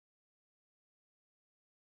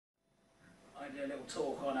do a little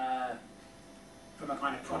talk on from a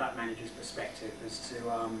kind of product manager's perspective as to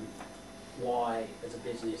why, as a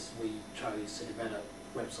business, we chose to develop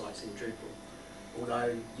websites in Drupal.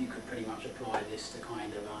 Although you could pretty much apply this to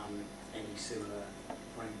kind of any similar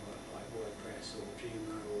framework like WordPress or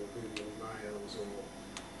Joomla or Ruby on Rails or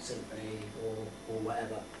Symfony or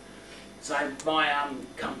whatever. So my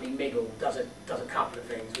company Miggle does a couple of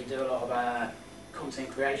things. We do a lot of content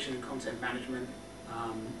creation and content management,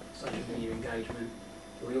 social media engagement.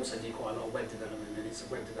 But we also do quite a lot of web development, and it's a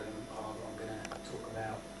web development part that I'm going to talk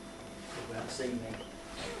about this evening.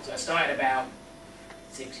 So I started about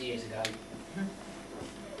 6 years ago,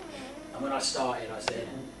 and when I started I said,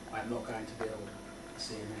 I'm not going to build a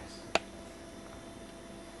CMS.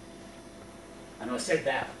 And I said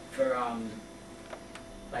that for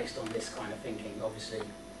based on this kind of thinking, obviously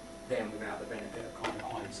then without the benefit of kind of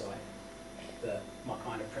hindsight, that my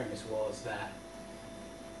kind of premise was that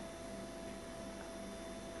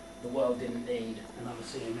the world didn't need another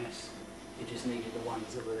CMS, it just needed the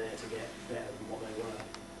ones that were there to get better than what they were.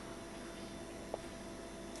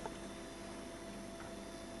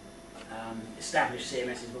 Established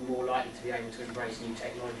CMSs were more likely to be able to embrace new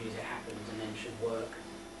technology as it happens, and then should work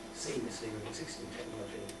seamlessly with existing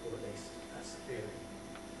technology, or at least that's the theory.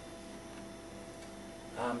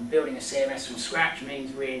 Building a CMS from scratch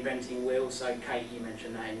means reinventing wheels. So Kate, you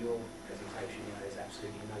mentioned that in your presentation. You know, there's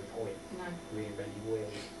absolutely no point reinventing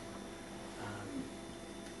wheels.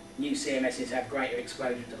 New CMSs have greater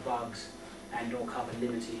exposure to bugs and or cover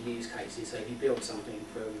limited use cases. So if you build something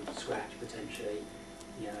from scratch, potentially,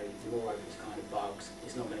 you know, you're more open to kind of bugs.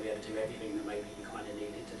 It's not going to be able to do everything that maybe you kind of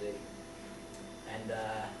need it to do. And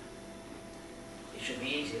it should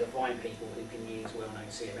be easy to find people who can use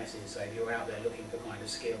well-known CMSs. So if you're out there looking for kind of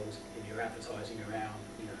skills, if you're advertising around,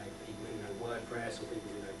 you know, people who know WordPress or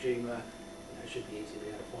people who know Joomla, you know, it should be easy to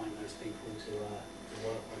be able to find those people to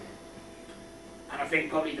work on it. And I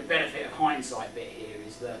think probably the benefit of hindsight bit here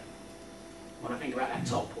is that when I think about that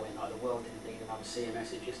top point, like the world didn't need another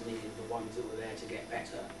CMS, it just needed the ones that were there to get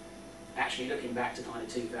better. Actually looking back to kind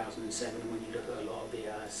of 2007, when you look at a lot of the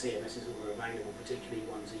CMSs that were available, particularly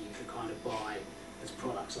ones that you could kind of buy as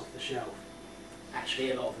products off the shelf,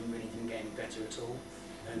 actually a lot of them really didn't get any better at all.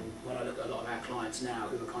 And when I look at a lot of our clients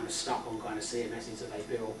now who are kind of stuck on kind of CMSs that they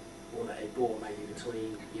built or that they bought maybe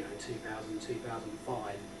between, you know, 2000 and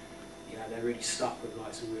 2005, you know, they're really stuck with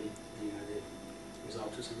like some really, you know, the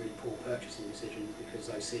result of some really poor purchasing decisions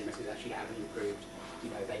because those CMSs actually haven't improved.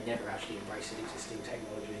 You know, they never actually embraced existing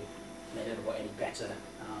technology. They never got any better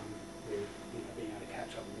with, you know, being able to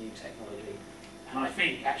catch up with new technology. And I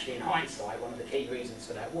think actually in hindsight, one of the key reasons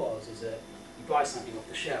for that is that you buy something off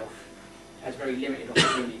the shelf, it has very limited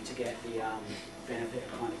opportunity to get the benefit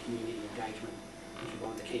of kind of community engagement, which is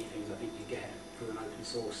one of the key things I think you get through an open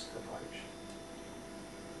source approach.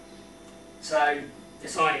 So,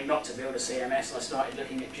 deciding not to build a CMS, I started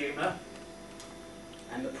looking at Joomla.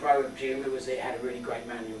 And the pro of Joomla was it had a really great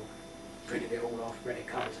manual. Printed it all off, read it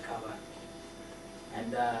cover to cover.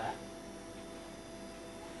 And the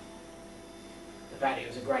fact it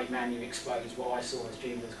was a great manual exposed what I saw as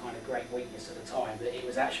Joomla's kind of great weakness at the time, that it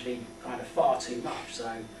was actually kind of far too much. So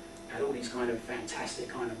it had all these kind of fantastic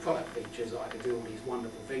kind of product features that I could do all these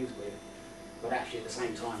wonderful things with, but actually at the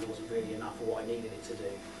same time there wasn't really enough for what I needed it to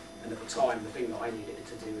do. And at the time, the thing that I needed it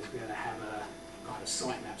to do was be able to have a kind of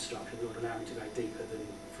sitemap structure that would allow me to go deeper than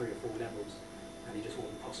 3 or 4 levels. And it just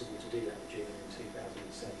wasn't possible to do that with Joomla in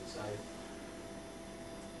 2007. So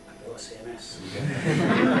I built a CMS.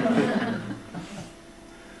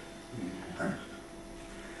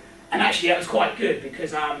 And actually that was quite good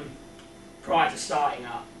because prior to starting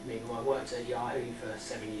up Miggle, I worked at Yahoo for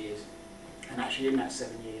 7 years. And actually in that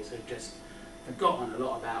 7 years I'd just forgotten a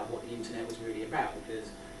lot about what the internet was really about,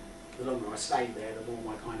 because the longer I stayed there, the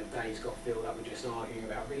more my kind of days got filled up with just arguing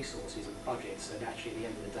about resources and budgets. And actually at the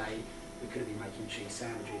end of the day, we could have been making cheese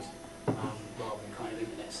sandwiches rather than kind of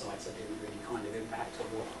internet sites that didn't really kind of impact on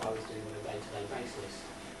what I was doing on a day-to-day basis.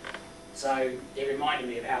 So it reminded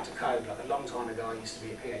me of how to code. Like a long time ago, I used to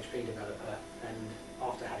be a PHP developer, and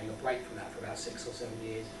after having a break from that for about 6 or 7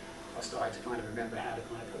 years, I started to kind of remember how to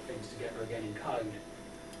kind of put things together again in code.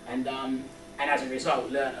 And as a result,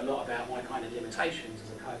 learned a lot about my kind of limitations as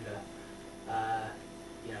a coder.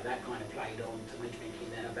 You know, that kind of played on to me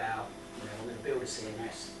thinking then about, you know, I'm going to build a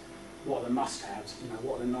CMS. What are the must-haves? You know,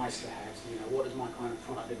 what are the nice-to-haves? You know, what does my kind of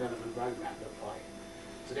product development roadmap look like?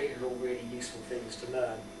 So these are all really useful things to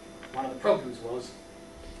learn. One of the problems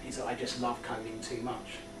is that I just love coding too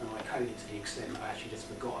much, and I coded to the extent that I actually just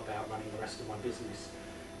forgot about running the rest of my business.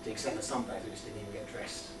 To the extent that some days I just didn't even get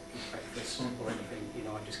dressed eat breakfast or anything. You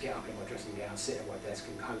know, I'd just get up in my dressing gown, sit at my desk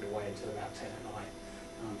and code away until about 10 at night,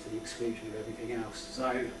 to the exclusion of everything else.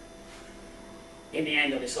 So in the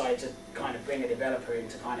end I decided to kind of bring a developer in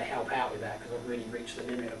to kind of help out with that, because I've really reached the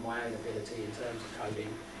limit of my own ability in terms of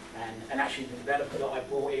coding. And actually the developer that I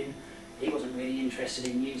brought in, he wasn't really interested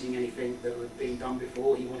in using anything that had been done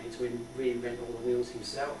before. He wanted to reinvent all the wheels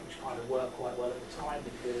himself, which kind of worked quite well at the time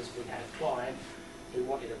because we had a client who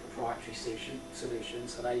wanted a proprietary solution,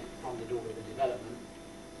 so they funded all of the development.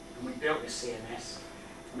 And we built this CMS,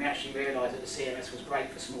 and we actually realised that the CMS was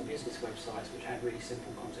great for small business websites which had really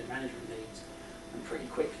simple content management needs. And pretty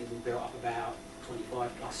quickly we built up about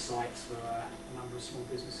 25 plus sites for a number of small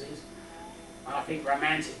businesses. And I think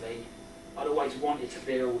romantically, I'd always wanted to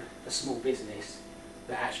build a small business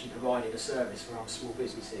that actually provided a service for other small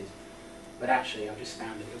businesses. But actually I just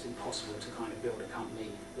found that it was impossible to kind of build a company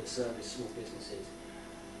that serviced small businesses.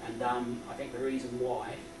 And I think the reason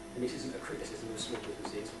why, and this isn't a criticism of small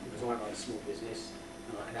businesses, because I run a small business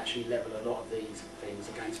and I can actually level a lot of these things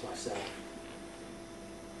against myself.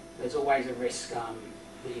 There's always a risk that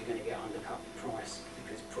you're going to get undercut price,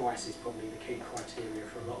 because price is probably the key criteria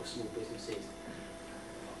for a lot of small businesses.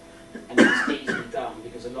 And it's easily done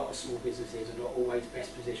because a lot of small businesses are not always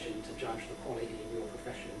best positioned to judge the quality in your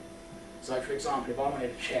profession. So for example, if I wanted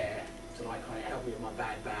a chair to like kind of help me with my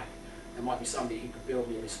bad back, there might be somebody who could build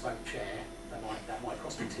me a bespoke chair that might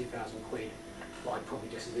cost me 2,000 quid, but I'd probably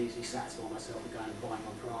just as easily satisfy myself with going and buying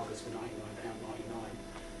my Pragas for £99.99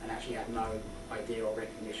 and actually have no idea or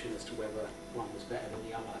recognition as to whether one was better than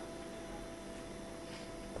the other.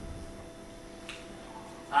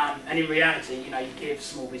 And in reality, you know, you give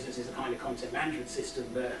small businesses a kind of content management system,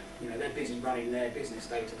 but you know, they're busy running their business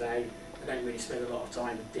day to day. They don't really spend a lot of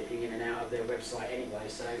time dipping in and out of their website anyway,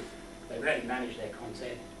 so they rarely manage their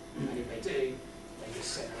content. And if they do, they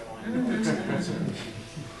just sit there and rely on content.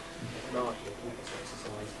 It's largely a pointless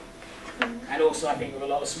exercise. And also, I think with a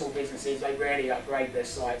lot of small businesses, they rarely upgrade their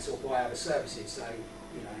sites or buy other services. So,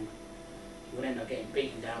 you know, you'll end up getting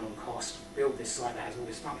beaten down on cost, build this site that has all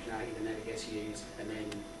this functionality that never gets used, and then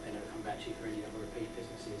they never come back to you for any other repeat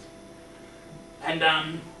businesses. And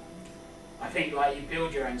I think like you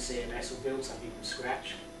build your own CMS or build something from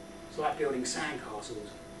scratch. It's like building sandcastles.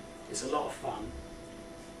 It's a lot of fun.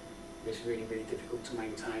 It's really, really difficult to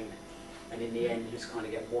maintain. And in the end, you just kind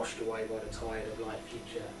of get washed away by the tide of like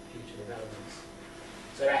future developments.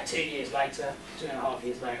 So about 2 years later, 2.5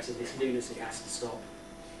 years later, I said this lunacy has to stop.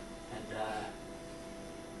 And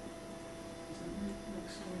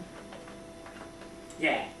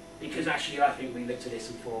yeah, because actually I think we looked at this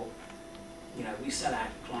and thought, you know, we sell our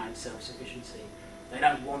clients self-sufficiency. They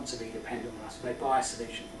don't want to be dependent on us. They buy a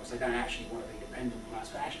solution from us. They don't actually want to be dependent on us.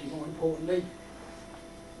 But actually, more importantly,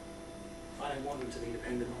 I don't want them to be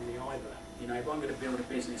dependent on me either. You know, if I'm going to build a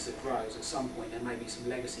business that grows, at some point there may be some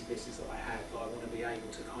legacy business that I have that I want to be able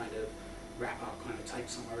to kind of wrap up, kind of take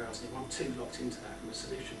somewhere else. And if I'm too locked into that from a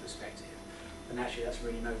solution perspective, then actually that's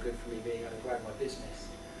really no good for me being able to grow my business.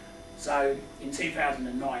 So in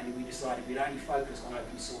 2009, we decided we'd only focus on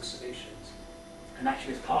open source solutions. And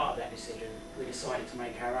actually as part of that decision, we decided to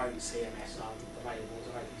make our own CMS available as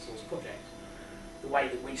an open source project. The way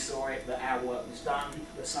that we saw it, that our work was done,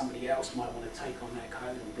 that somebody else might want to take on that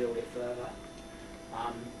code and build it further.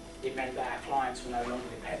 It meant that our clients were no longer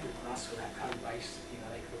dependent on us for that code base. You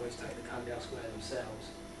know, they could always take the code elsewhere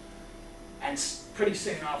themselves. And pretty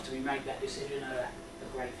soon after we made that decision, a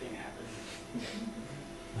great thing happened.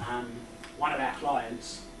 One of our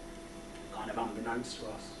clients, kind of unbeknownst to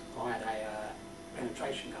us, hired a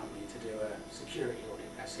penetration company to do a security audit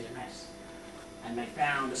of our CMS. And they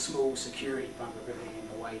found a small security vulnerability in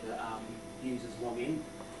the way that users log in,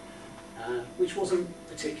 which wasn't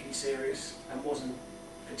particularly serious and wasn't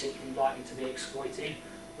particularly likely to be exploited.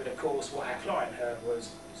 But of course, what our client heard was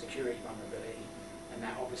security vulnerability, and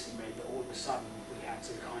that obviously meant that all of a sudden we had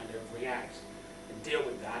to kind of react and deal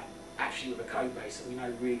with that, actually with a code base that we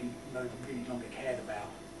really longer cared about.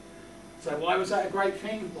 So why was that a great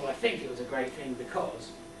thing? Well, I think it was a great thing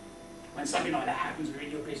because when something like that happens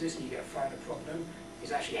within your business and you get thrown a problem,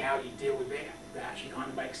 it's actually how you deal with it that actually kind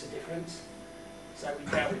of makes a difference. So we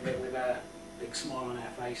dealt with it with a big smile on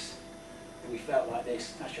our face, and we felt like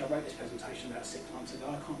this. Actually, I wrote this presentation about 6 months ago.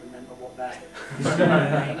 I can't remember what that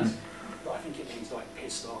means, but I think it means like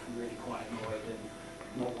pissed off and really quite annoyed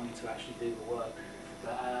and not wanting to actually do the work.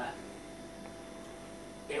 But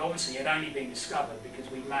it obviously had only been discovered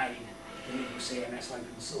because we made the Miggle CMS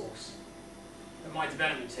open source. And my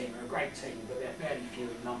development team are a great team, but they're fairly few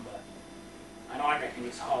in number. And I reckon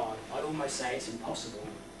it's hard, I'd almost say it's impossible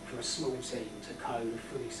for a small team to code a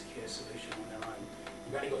fully secure solution on their own.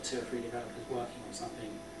 You've only got 2 or 3 developers working on something,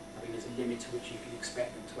 I mean, there's a limit to which you can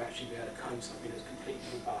expect them to actually be able to code something that's completely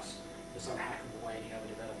robust, that's unhackable by any other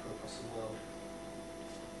developer across the world.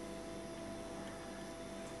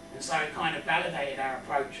 And so it kind of validated our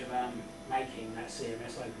approach of making that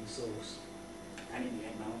CMS open source. And in the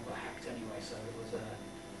end, no one got hacked anyway, so it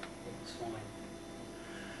was fine.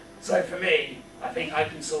 So for me, I think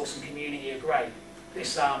open source and community are great.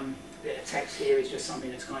 This bit of text here is just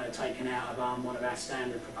something that's kind of taken out of one of our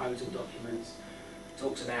standard proposal documents. It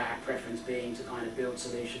talks about our preference being to kind of build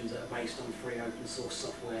solutions that are based on free open source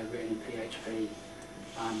software written in PHP.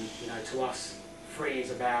 You know, to us, free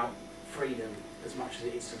is about freedom as much as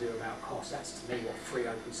it is to do about cost. That's to me what free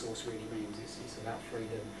open source really means. It's about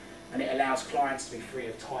freedom. And it allows clients to be free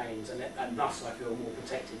of tie-ins, and thus I feel more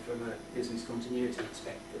protected from a business continuity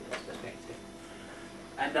perspective.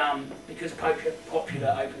 And because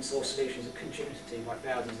popular open source solutions are contributed to by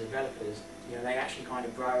thousands of developers, you know, they actually kind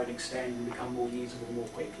of grow and extend and become more usable more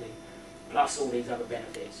quickly. Plus all these other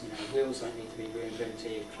benefits. You know, wheels don't need to be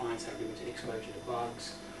reinvented, clients have limited exposure to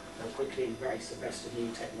bugs, they'll quickly embrace the best of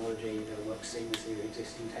new technology, they'll work seamlessly with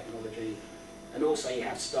existing technology. And also you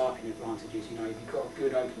have staffing advantages. You know, if you've got a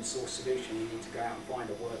good open source solution, you need to go out and find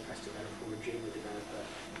a WordPress developer or a Joomla developer.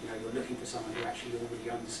 You know, you're looking for someone who actually already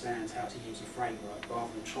understands how to use a framework, rather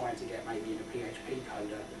than trying to get maybe in a PHP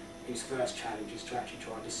coder whose first challenge is to actually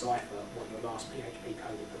try and decipher what your last PHP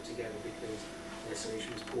coder put together because their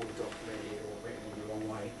solution is poorly documented or written in the wrong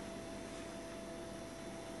way.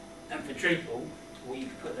 And for Drupal, well, you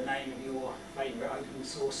can put the name of your favourite open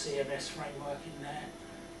source CMS framework in there.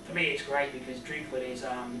 For me, it's great because Drupal is,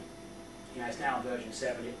 you know, it's now version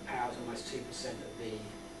 7. It powers almost 2% of the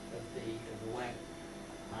web.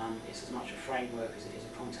 It's as much a framework as it is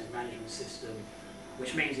a content management system,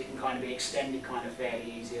 which means it can kind of be extended kind of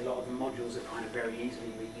fairly easy. A lot of the modules are kind of very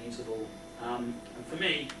easily reusable. And for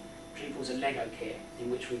me, Drupal's a Lego kit in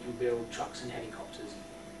which we can build trucks and helicopters.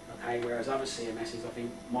 Okay, whereas other CMSs I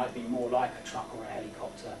think might be more like a truck or a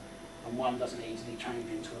helicopter, and one doesn't easily change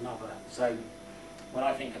into another. So when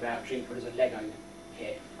I think about Drupal as a Lego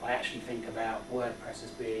kit, I actually think about WordPress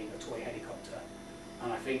as being a toy helicopter.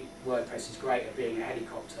 And I think WordPress is great at being a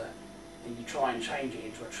helicopter, and you try and change it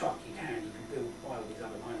into a truck, you can build by all these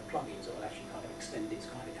other kind of plugins that will actually kind of extend its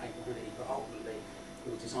kind of capability, but ultimately it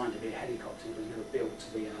was designed to be a helicopter, it was never built to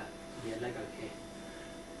be a Lego kit.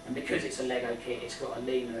 And because it's a Lego kit, it's got a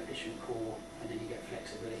lean and efficient core, and then you get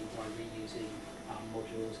flexibility by reusing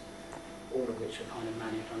modules, all of which are kind of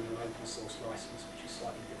managed under an open source license, which is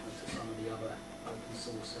slightly different to some of the other open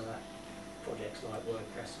source projects like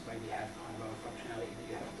WordPress that maybe have kind of other functionality that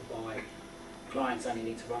you have to buy. Clients only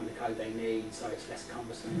need to run the code they need, so it's less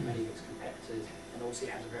cumbersome than many of its competitors, and also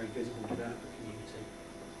it has a very visible developer community.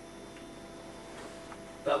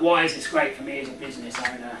 But why is this great for me as a business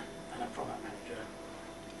owner and a product manager?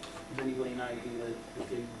 Does anybody know who the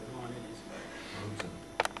dude with the violin is?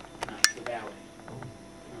 No, Vivaldi.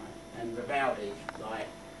 And Vivaldi, like,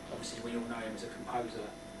 obviously we all know him as a composer,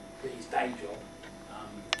 but his day job,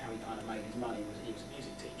 how he kind of made his money was he was a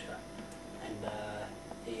music teacher, and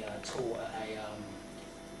he taught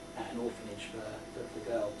at an orphanage for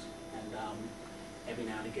girls, and every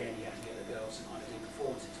now and again he had to get the girls to kind of do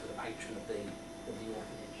performances for the patron of the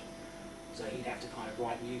orphanage. So he'd have to kind of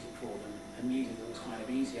write music for them, and music that was kind of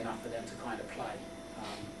easy enough for them to kind of play,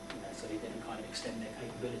 you know, so they didn't kind of extend their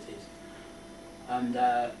capabilities. And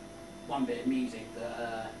one bit of music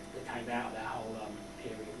that came out of that whole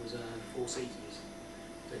period was Four Seasons.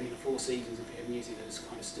 So I think the Four Seasons is a bit of music that has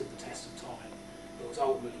kind of stood the test of time. It was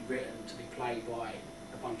ultimately written to be played by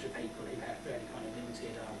a bunch of people who had fairly kind of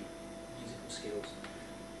limited musical skills,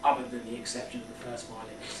 other than the exception of the first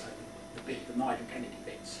violinist. So the Nigel Kennedy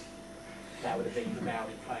bits, that would have been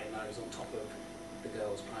Vivaldi playing those on top of the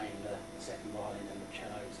girls playing the second violin and the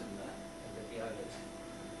cellos and the violas.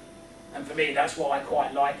 And for me, that's what I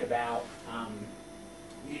quite like about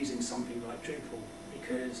using something like Drupal,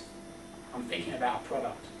 because I'm thinking about a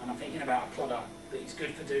product, and I'm thinking about a product that is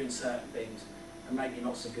good for doing certain things, and maybe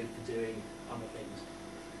not so good for doing other things.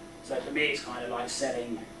 So for me, it's kind of like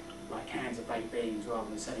selling like cans of baked beans rather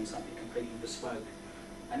than selling something completely bespoke.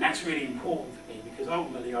 And that's really important for me, because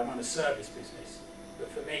ultimately I run a service business. But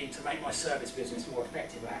for me, to make my service business more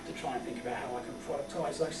effective, I have to try and think about how I can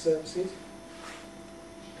productise those services.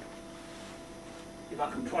 If I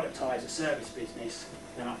can productise a service business,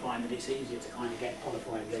 then I find that it's easier to kind of get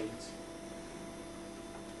qualified leads.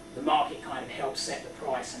 The market kind of helps set the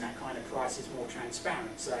price, and that kind of price is more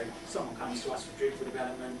transparent. So if someone comes to us for Drupal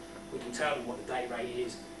development, we can tell them what the day rate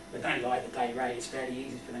is. If they don't like the day rate, it's fairly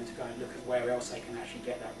easy for them to go and look at where else they can actually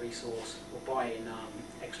get that resource or buy in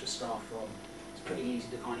extra staff from. It's it's pretty easy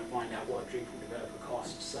to kind of find out what a Drupal developer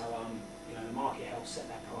costs. So you know, the market helps set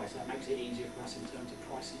that price. That makes it easier for us in terms of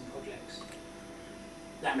pricing projects.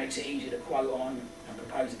 That makes it easier to quote on and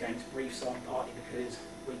propose against briefs on, partly because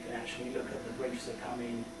we can actually look at the briefs that come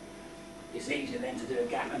in. It's easier then to do a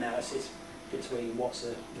gap analysis between what's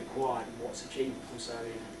required and what's achievable. So,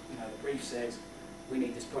 you know, the brief says, we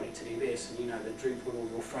need this project to do this, and you know that Drupal or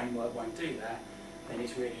your framework won't do that, then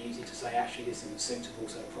it's really easy to say, actually, this isn't suitable,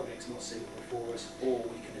 so the project's not suitable for us, or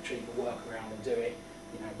we can achieve a workaround and do it,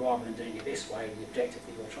 you know, rather than doing it this way, the objective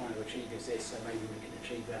that you're trying to achieve is this, so maybe we can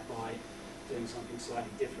achieve that by doing something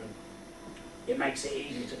slightly different. It makes it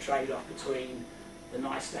easier to trade off between the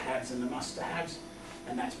nice-to-haves and the must-to-haves,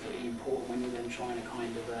 and that's pretty important when you're then trying to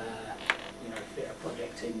kind of, you know, fit a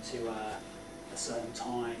project into a certain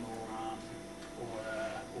time or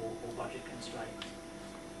budget constraints.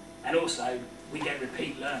 And also, we get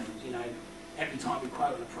repeat learnings. You know, every time we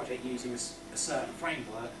quote on a project using a certain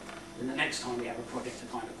framework, then the next time we have a project to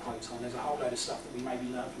kind of quote on, there's a whole load of stuff that we maybe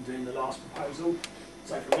learned from doing the last proposal.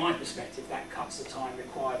 So from my perspective, that cuts the time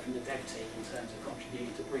required from the dev team in terms of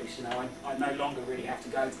contributing to briefs. You know, I no longer really have to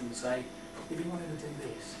go to them and say, if you wanted to do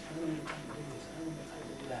this, I don't want to do this, I don't want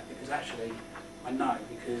to do that, because actually, I know,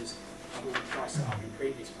 because I've already priced it up in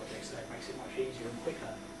previous projects, so it makes it much easier and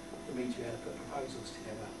quicker for me to be able to put proposals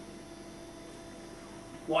together.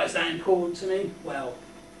 Why is that important to me? Well,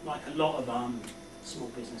 like a lot of small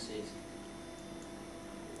businesses,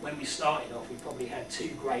 when we started off, we probably had too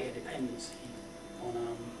great a dependency on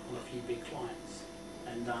a few big clients.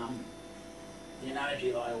 And the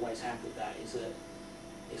analogy that I always have with that is that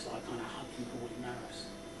it's like kind of hunting for woolly mammoths.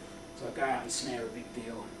 So I go out and snare a big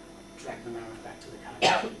deal, drag the mammoth back to the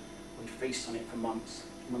cage, we feast on it for months,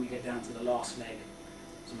 and when we get down to the last leg,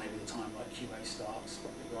 so maybe the time like QA starts,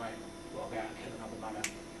 we right, well, I'll go out and kill another mammoth,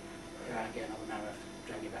 go out and get another mammoth,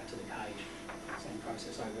 drag it back to the cage, same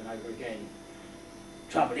process over and over again.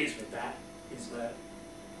 Trouble is with that, is that,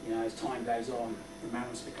 you know, as time goes on, the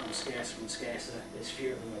mammoths become scarcer and scarcer, there's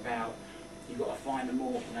fewer of them about. You've got to find them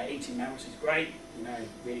more. You know, eating mammoths is great, you know,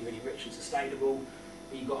 really, really rich and sustainable,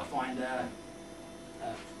 but you've got to find a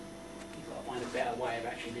better way of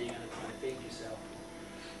actually being able to kind of feed yourself.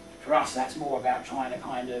 For us, that's more about trying to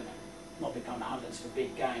kind of not become hunters for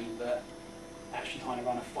big game, but actually trying to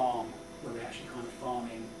run a farm where we're actually kind of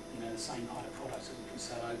farming, you know, the same kind of products that we can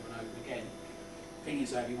sell over and over again. The thing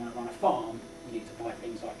is, though, if you want to run a farm, you need to buy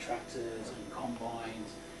things like tractors and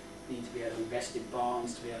combines. You need to be able to invest in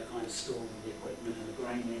barns to be able to kind of store the equipment and the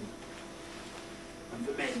grain in. And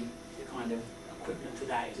for me, the kind of equivalent to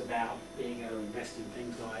that is about being able to invest in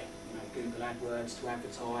things like, you know, Google AdWords to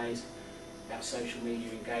advertise, about social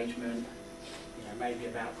media engagement, you know, maybe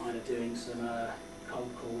about kind of doing some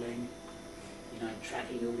cold calling, you know,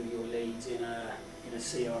 tracking all of your leads in a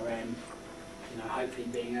CRM, you know, hopefully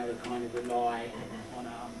being able to kind of rely on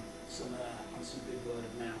some good word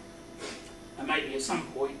of mouth. And maybe at some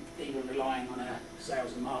point, even relying on a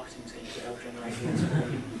sales and marketing team to help generate leads for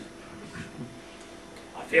you.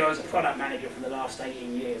 I feel as a product manager for the last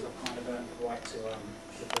 18 years, I've kind of earned the right to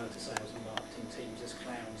refer to sales and marketing teams as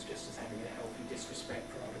clowns, just as having a healthy disrespect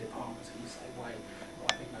for other departments in the same way. Well,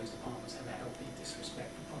 I think those departments have a healthy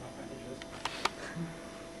disrespect for product managers.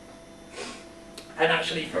 And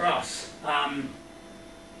actually for us,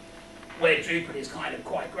 where Drupal is kind of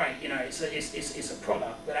quite great, you know, it's a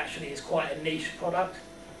product, but actually it's quite a niche product.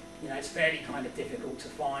 You know, it's fairly kind of difficult to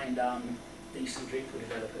find decent Drupal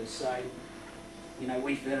developers. So, you know,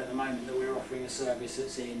 we feel at the moment that we're offering a service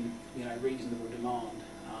that's in, you know, reasonable demand,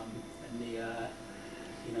 and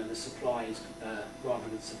you know, the supply is rather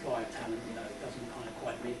than the supply of talent, you know, it doesn't kind of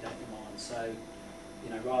quite meet that demand. So, you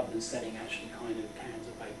know, rather than selling actually kind of cans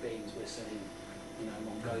of baked beans, we're selling, you know,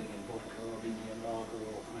 Mongolian vodka or Indian lager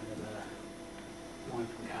or kind of wine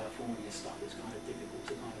from California, stuff that's kind of difficult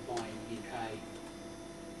to kind of buy in the UK.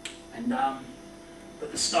 And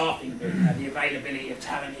but the staffing bit, you know, the availability of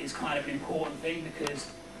talent is kind of an important thing, because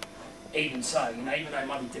even so, you know, even though it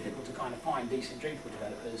might be difficult to kind of find decent Drupal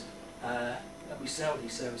developers, that we sell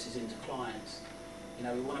these services into clients, you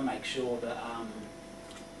know, we want to make sure that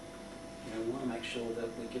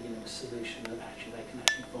we're giving them a solution that actually they can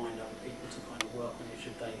actually find other people to kind of work on it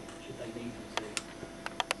should they need them to.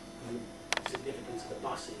 And the significance of the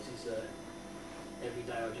buses is that every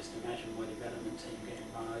day I just imagine my development team getting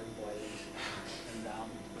run over by these,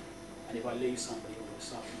 and if I lose somebody all of a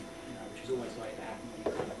sudden, you know, which is always likely to happen when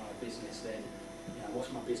you kind of run a business, then, you know,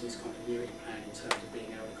 what's my business continuity plan in terms of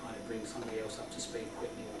being able to kind of bring somebody else up to speed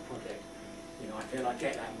quickly on a project? You know, I feel I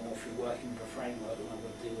get that more through working with a framework than I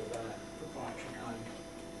would do with proprietary code.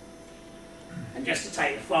 And just to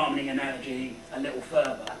take the farming analogy a little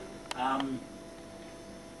further,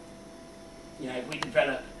 you know, if we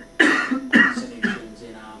develop solutions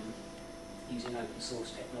in using open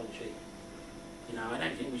source technology, you know, I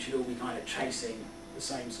don't think we should all be kind of chasing the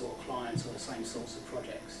same sort of clients or the same sorts of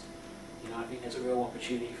projects. You know, I think there's a real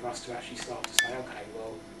opportunity for us to actually start to say, okay,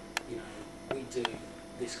 well, you know, we do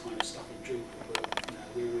this kind of stuff in Drupal, but you know,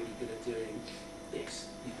 we're really good at doing this.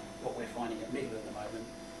 You know, what we're finding at Miggle at the moment,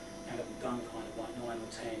 now that we've done kind of like 9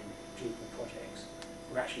 or 10 Drupal projects,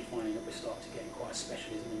 we're actually finding that we're starting to get quite a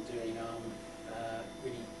specialism in doing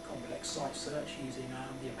really complex site search using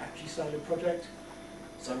the Apache Solar project.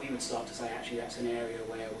 So we would start to say actually that's an area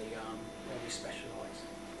where we specialise.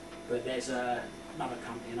 But there's another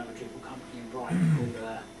company, another Drupal company in Brighton called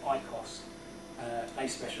ICOS. They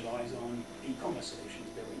specialise on e-commerce solutions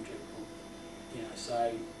built in Drupal. You know,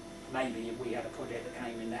 so maybe if we had a project that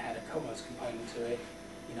came in that had a commerce component to it,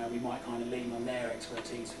 you know, we might kind of lean on their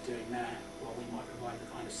expertise for doing that, while we might provide the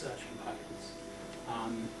kind of search components.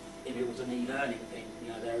 If it was an e-learning thing,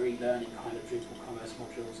 you know, there are e-learning kind of Drupal commerce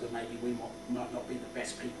modules that maybe we might not be the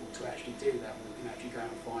best people to actually do that. We can actually go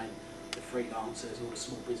and find the freelancers or the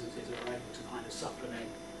small businesses that are able to kind of supplement,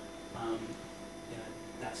 you know,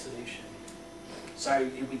 that solution. So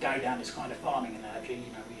if we go down this kind of farming analogy,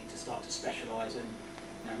 you know, we need to start to specialise and,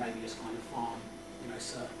 you know, maybe just kind of farm, you know,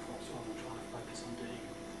 certain crops rather than trying to focus on doing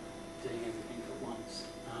everything at once.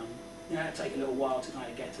 You know, it'll take a little while to kind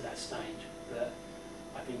of get to that stage, but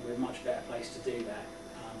I think we're a much better place to do that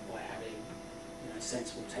by having, you know,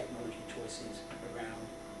 sensible technology choices around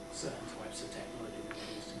certain types of technology that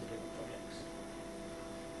we use to deliver projects.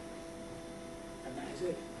 And that is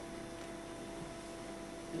it.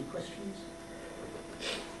 Any questions?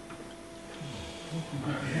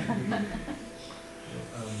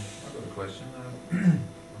 I've got a question.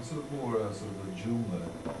 I'm sort of more sort of a Joomla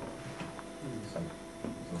sort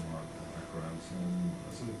of my background.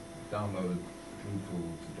 I sort of downloaded Drupal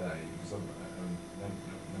today because I've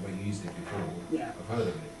never used it before. Yeah. I've heard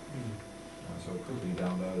of it. So I quickly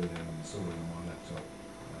downloaded it and installed it on my laptop.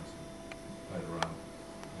 Played around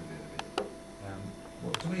with it a bit.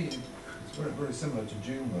 Well, to me, it's very, very similar to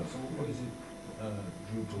Joomla. So what is it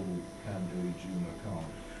Drupal can do, Joomla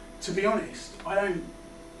can't? To be honest, I don't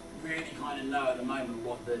really kind of know at the moment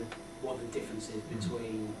what the difference is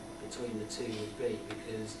between the two would be,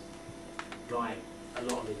 because like a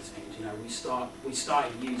lot of these things, you know, we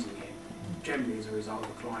started using it generally as a result of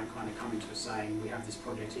a client kind of coming to us saying we have this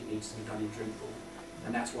project, it needs to be done in Drupal,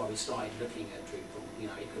 and that's why we started looking at Drupal. You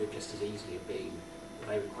know, it could have just as easily have been that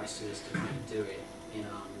they requested us to kind of do it in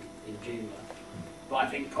Joomla. But I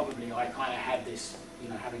think probably I kind of had this, you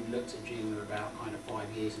know, having looked at Joomla about kind of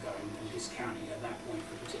 5 years ago and discounting at that point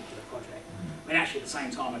for a particular project. I mean, actually at the same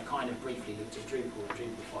time I'd kind of briefly looked at Drupal, and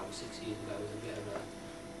Drupal 5 or 6 years ago was a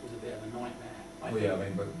bit of a nightmare. Well, yeah, I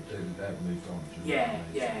mean, but they've moved on. Yeah,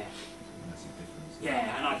 yeah. Massive difference.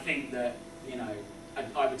 Yeah, and I think that, you know,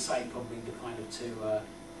 I would say probably the kind of to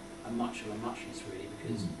a much of a muchness really,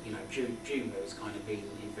 because you know, Joomla has kind of been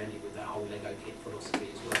invented with that whole Lego kit philosophy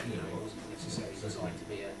as well. You know, it wasn't necessarily designed to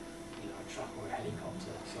be a truck or a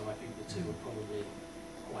helicopter. So I think the two are probably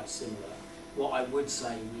quite similar. What I would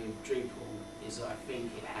say with Drupal is that I think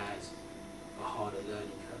it has a harder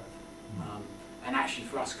learning curve. And actually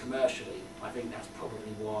for us commercially, I think that's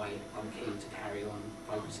probably why I'm keen to carry on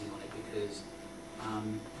focusing on it, because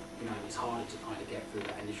you know, it's harder to kind of get through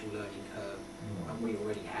that initial learning curve, and we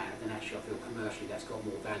already have. And actually I feel commercially that's got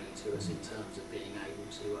more value to us in terms of being able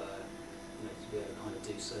to, you know, to be able to kind of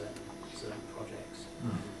do certain projects.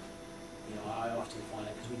 You know, I often find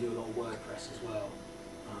that because we do a lot of WordPress as well.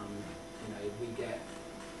 You know, if we get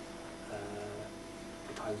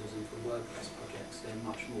proposals in for WordPress projects, they're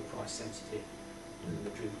much more price sensitive than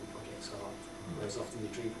the Drupal projects are. Whereas often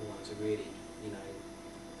the Drupal ones are really, you know,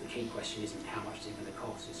 the key question isn't how much is it going to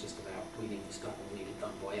cost, it's just about we need this done, we need it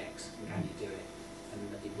done by X, and can you do it? And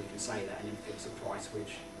if we can say that and then fix a price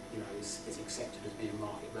which, you know, is accepted as being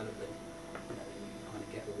market relevant, you know, then you can kind of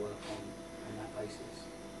get the work on that basis.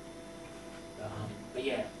 But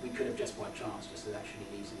yeah, we could have just by chance just as actually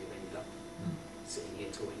easily have ended up sitting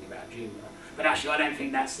here talking about Joomla. But actually I don't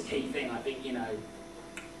think that's the key thing. I think, you know,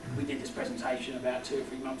 we did this presentation about 2 or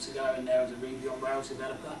 3 months ago and there was a Ruby on Rails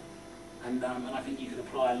developer, and I think you could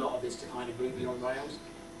apply a lot of this to kind of Ruby on Rails.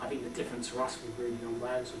 I think the difference for us with Ruby on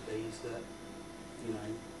Rails would be is that, you know,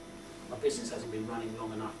 my business hasn't been running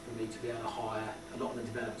long enough for me to be able to hire a lot of the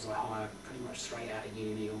developers I hire pretty much straight out of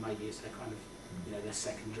uni, or maybe it's their kind of, you know, their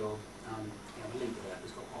second job. You know, the lead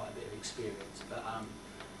developer's got quite a bit of experience, but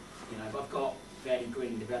you know, if I've got fairly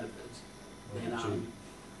green developers, then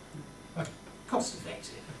cost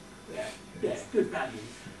effective. Yeah, good value.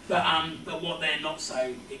 But what they're not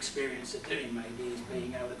so experienced at doing maybe is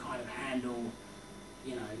being able to kind of handle,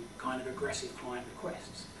 you know, kind of aggressive client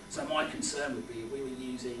requests. So my concern would be if we were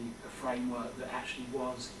using a framework that actually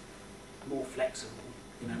was more flexible.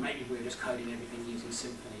 You know, maybe we were just coding everything using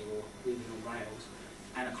Symfony or Ruby on Rails,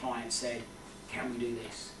 and a client said, "Can we do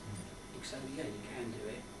this?" You could say, "Well, yeah, you can do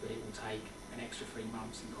it, but it will take an extra 3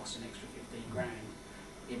 months and cost an extra 15 grand."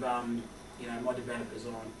 If you know, my developers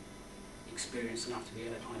aren't experienced enough to be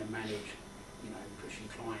able to kind of manage, you know, pushing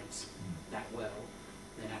clients that well,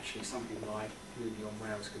 then actually something like Ruby on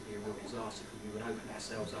Rails could be a real disaster, because we would open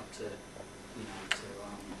ourselves up to, you know, to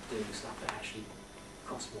doing stuff that actually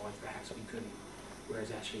cost-wise perhaps we couldn't.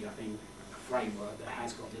 Whereas actually I think a framework that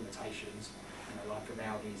has got limitations, you know, like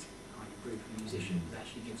Vivaldi's kind of group of musicians,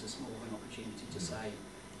 actually gives us more of an opportunity to say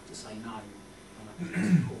no, and I think that's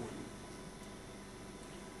important.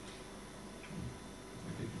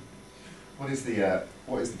 What is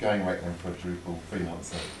the going rate then for a Drupal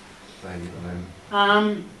freelancer day at the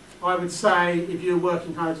moment? I would say if you're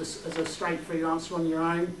working kind of as a straight freelancer on your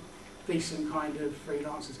own, decent kind of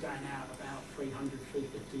freelancers going out about 300,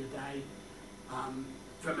 350 a day.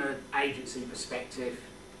 From an agency perspective,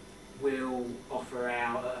 we'll offer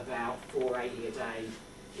out at about 480 a day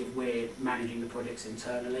if we're managing the projects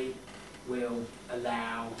internally. We'll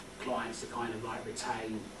allow clients to kind of like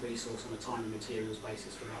retain resource on a time and materials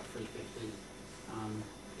basis for about 350.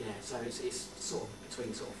 Yeah, so it's sort of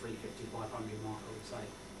between sort of 350, 500 mark, I would say.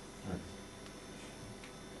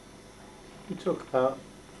 You talk about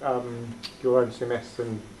your own CMS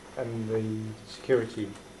and the security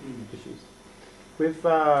issues. With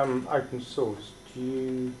open source, do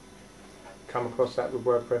you come across that with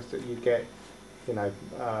WordPress that you get, you know,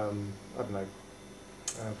 I don't know,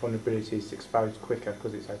 vulnerabilities exposed quicker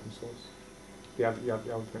because it's open source? The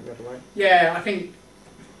argument the other way? Yeah, I think,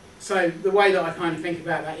 so the way that I kind of think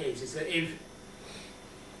about that is that if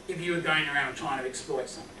you were going around trying to exploit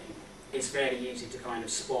something, it's fairly easy to kind of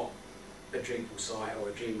spot a Drupal site or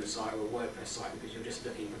a Joomla site or a WordPress site, because you're just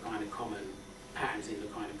looking for kind of common patterns in the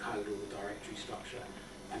kind of code or the directory structure.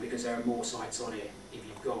 And because there are more sites on it, if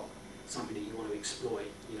you've got something that you want to exploit,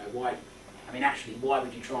 you know, why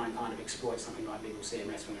would you try and kind of exploit something like Miggle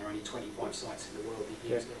CMS when there are only 25 sites in the world that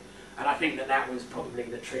use it? And I think that was probably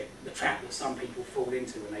the trap that some people fall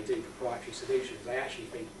into when they do proprietary solutions. They actually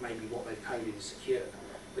think maybe what they've coded is secure,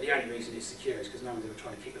 but the only reason it's secure is because no one's ever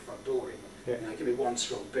trying to kick the front door in. Yeah. You know, it could be one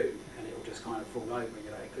strong boot and it will just kind of fall over. You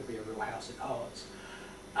know, it could be a real house of cards.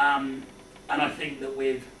 And I think that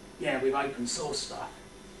with open source stuff,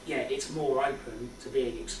 yeah, it's more open to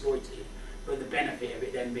being exploited. But the benefit of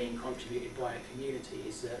it then being contributed by a community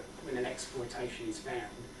is that when an exploitation is found,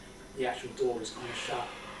 the actual door is kind of shut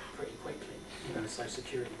pretty quickly. You know, so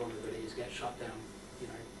security vulnerabilities get shut down, you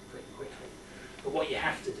know, pretty quickly. But what you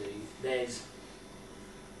have to do,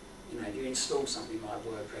 you know, if you install something like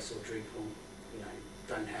WordPress or Drupal, you know,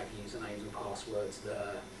 don't have usernames and passwords that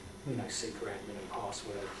are, you know, super admin and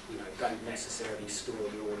password. You know, don't necessarily store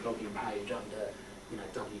your login page under, you know,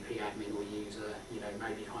 WP admin or user, you know,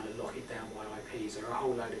 maybe kind of lock it down by IPs. There are a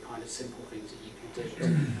whole load of kind of simple things that you can do to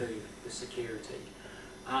improve the security.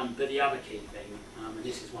 But the other key thing, and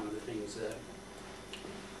this is one of the things that,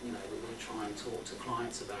 you know, that we try and talk to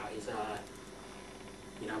clients about is,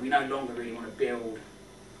 you know, we no longer really want to build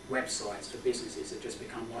websites for businesses that just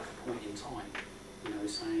become like a point in time. You know,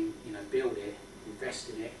 saying, you know, build it, invest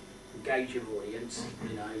in it, engage your audience,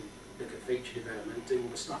 you know, look at feature development, do all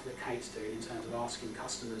the stuff that Kate's doing in terms of asking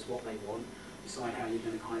customers what they want, decide how you're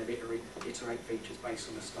going to kind of iterate features based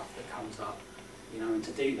on the stuff that comes up, you know, and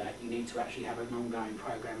to do that you need to actually have an ongoing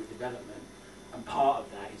program of development, and part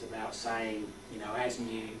of that is about saying, you know, as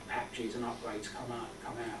new patches and upgrades come out,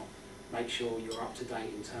 make sure you're up to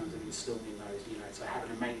date in terms of installing those, you know, so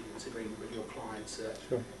having a maintenance agreement with your clients that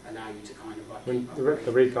allow you to kind of like keep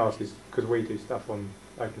the recast is because we do stuff on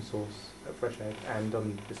open source at Freshhead and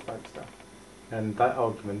on bespoke stuff, and that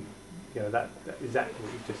argument, you know, that exactly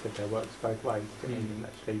what you just said there works both ways, and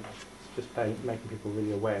actually it's just making people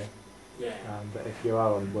really aware that if you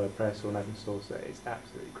are on WordPress or an open source, that it's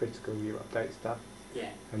absolutely critical you update stuff,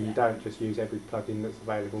 and you don't just use every plugin that's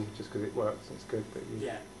available just because it works and it's good, but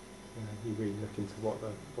you you really look into what the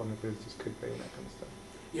vulnerabilities could be and that kind of stuff.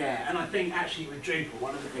 Yeah, and I think actually with Drupal,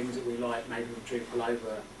 one of the things that we like maybe with Drupal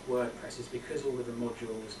over WordPress is because all of the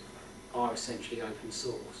modules are essentially open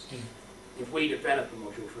source. If we develop a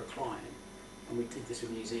module for a client, and we did this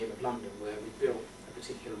with Museum of London where we built a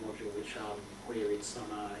particular module which queried some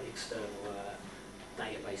external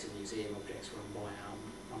database of museum objects run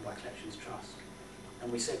by Collections Trust.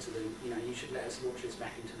 And we said to them, you know, you should let us launch this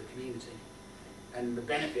back into the community. And the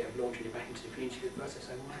benefit of launching it back into the community, at first they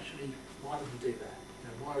say, well actually, why would we do that?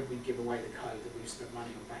 You know, why would we give away the code that we've spent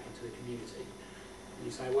money on back into the community? And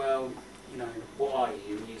you say, well, you know, what are you?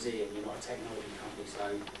 You're a museum, you're not a technology company, so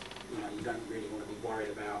you know, you don't really want to be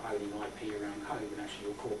worried about owning IP around code when actually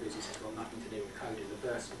your core business has got nothing to do with code in the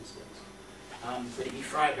first instance. But if you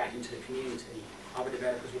throw it back into the community, other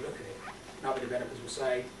developers will look at it. And other developers will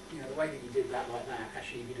say, you know, the way that you did that like that,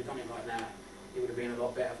 actually if you'd have done it like that, it would have been a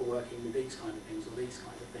lot better for working with these kind of things or these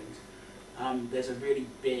kind of things. There's a really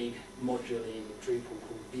big module in Drupal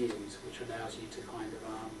called Views, which allows you to kind of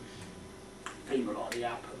theme a lot of the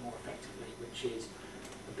output more effectively, which is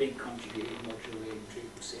a big contributing module in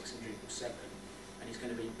Drupal 6 and Drupal 7, and it's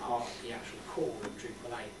going to be part of the actual core of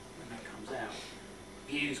Drupal 8 when that comes out.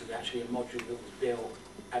 Views was actually a module that was built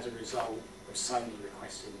as a result of Sony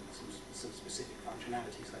requesting some specific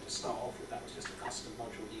functionality. So to start off with, that was just a custom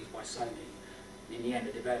module used by Sony. In the end,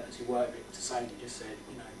 the developers who worked with Sony just said,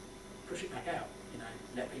 you know, push it back out, you know,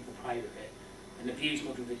 let people play with it. And the Views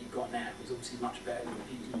module that you've got now is obviously much better than the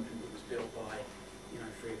Views module that was built by, you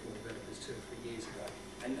know, 3 or 4 developers 2 or 3 years ago.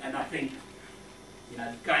 And I think, you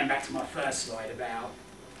know, going back to my first slide about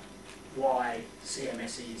why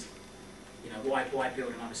CMSs, you know, why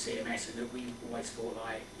build another CMS, and that we always thought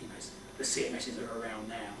like, you know, the CMSs that are around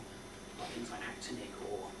now, like things like Actinic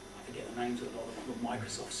or I forget the names of a lot of them,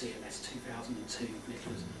 Microsoft CMS 2002, which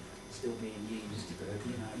was still being used,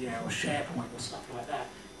 you know, yeah, or SharePoint or stuff like that.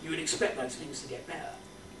 You would expect those things to get better,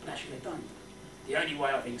 but actually they don't. The only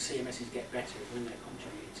way I think CMSs get better is when they're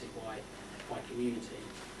contributed to by community,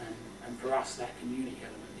 and for us that community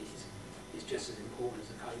element is just as important as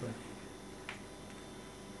the code.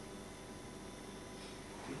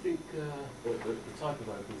 Do you think the type of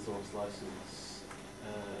open source license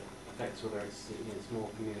affects whether it's, you know, it's more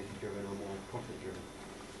community driven or more profit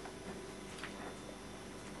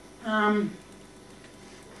driven?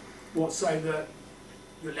 What, so that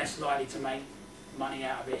you're less likely to make money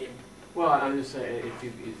out of it? Well, I'm just saying, if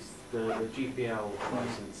you, it's the GPL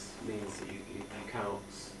license means that you cannot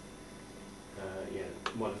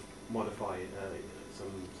modify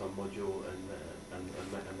some module and then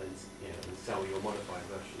and sell your modified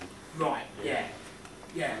version. Right.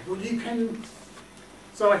 Yeah. Well, you can.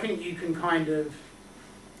 So I think you can kind of.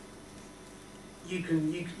 You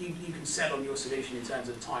can sell on your solution in terms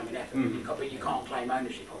of time and effort, but you can't claim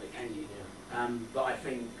ownership of it, can you? Yeah. But I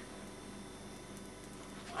think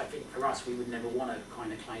for us, we would never want to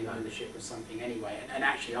kind of claim ownership of something anyway. And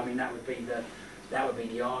actually, I mean, that would be the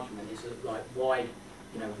argument, is that, like, why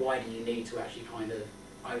do you need to actually kind of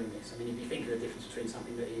own this? I mean, if you think of the difference between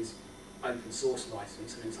something that is open source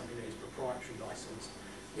license and then something that is proprietary license,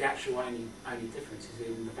 the actual only difference is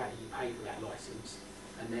in the fact that you pay for that license,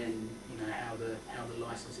 and then, you know, how the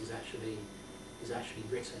license is actually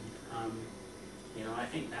written. You know, I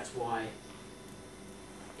think that's why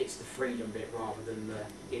it's the freedom bit rather than the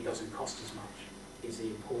it doesn't cost as much is the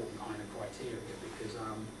important kind of criteria, because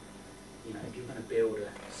you know, if you're going to build a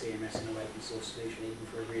CMS and an open source solution, even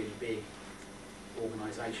for a really big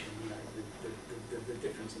organisation, you know, the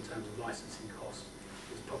difference in terms of licensing cost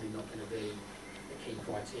is probably not going to be a key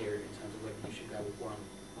criteria in terms of whether you should go with one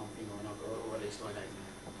thing or another, or at least I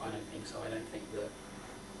don't think so. I don't think that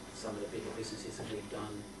some of the bigger businesses that we've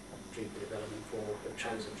done Drupal development for have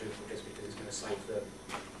chosen Drupal just because it's going to save them,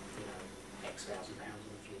 you know, X thousand pounds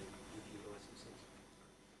in a few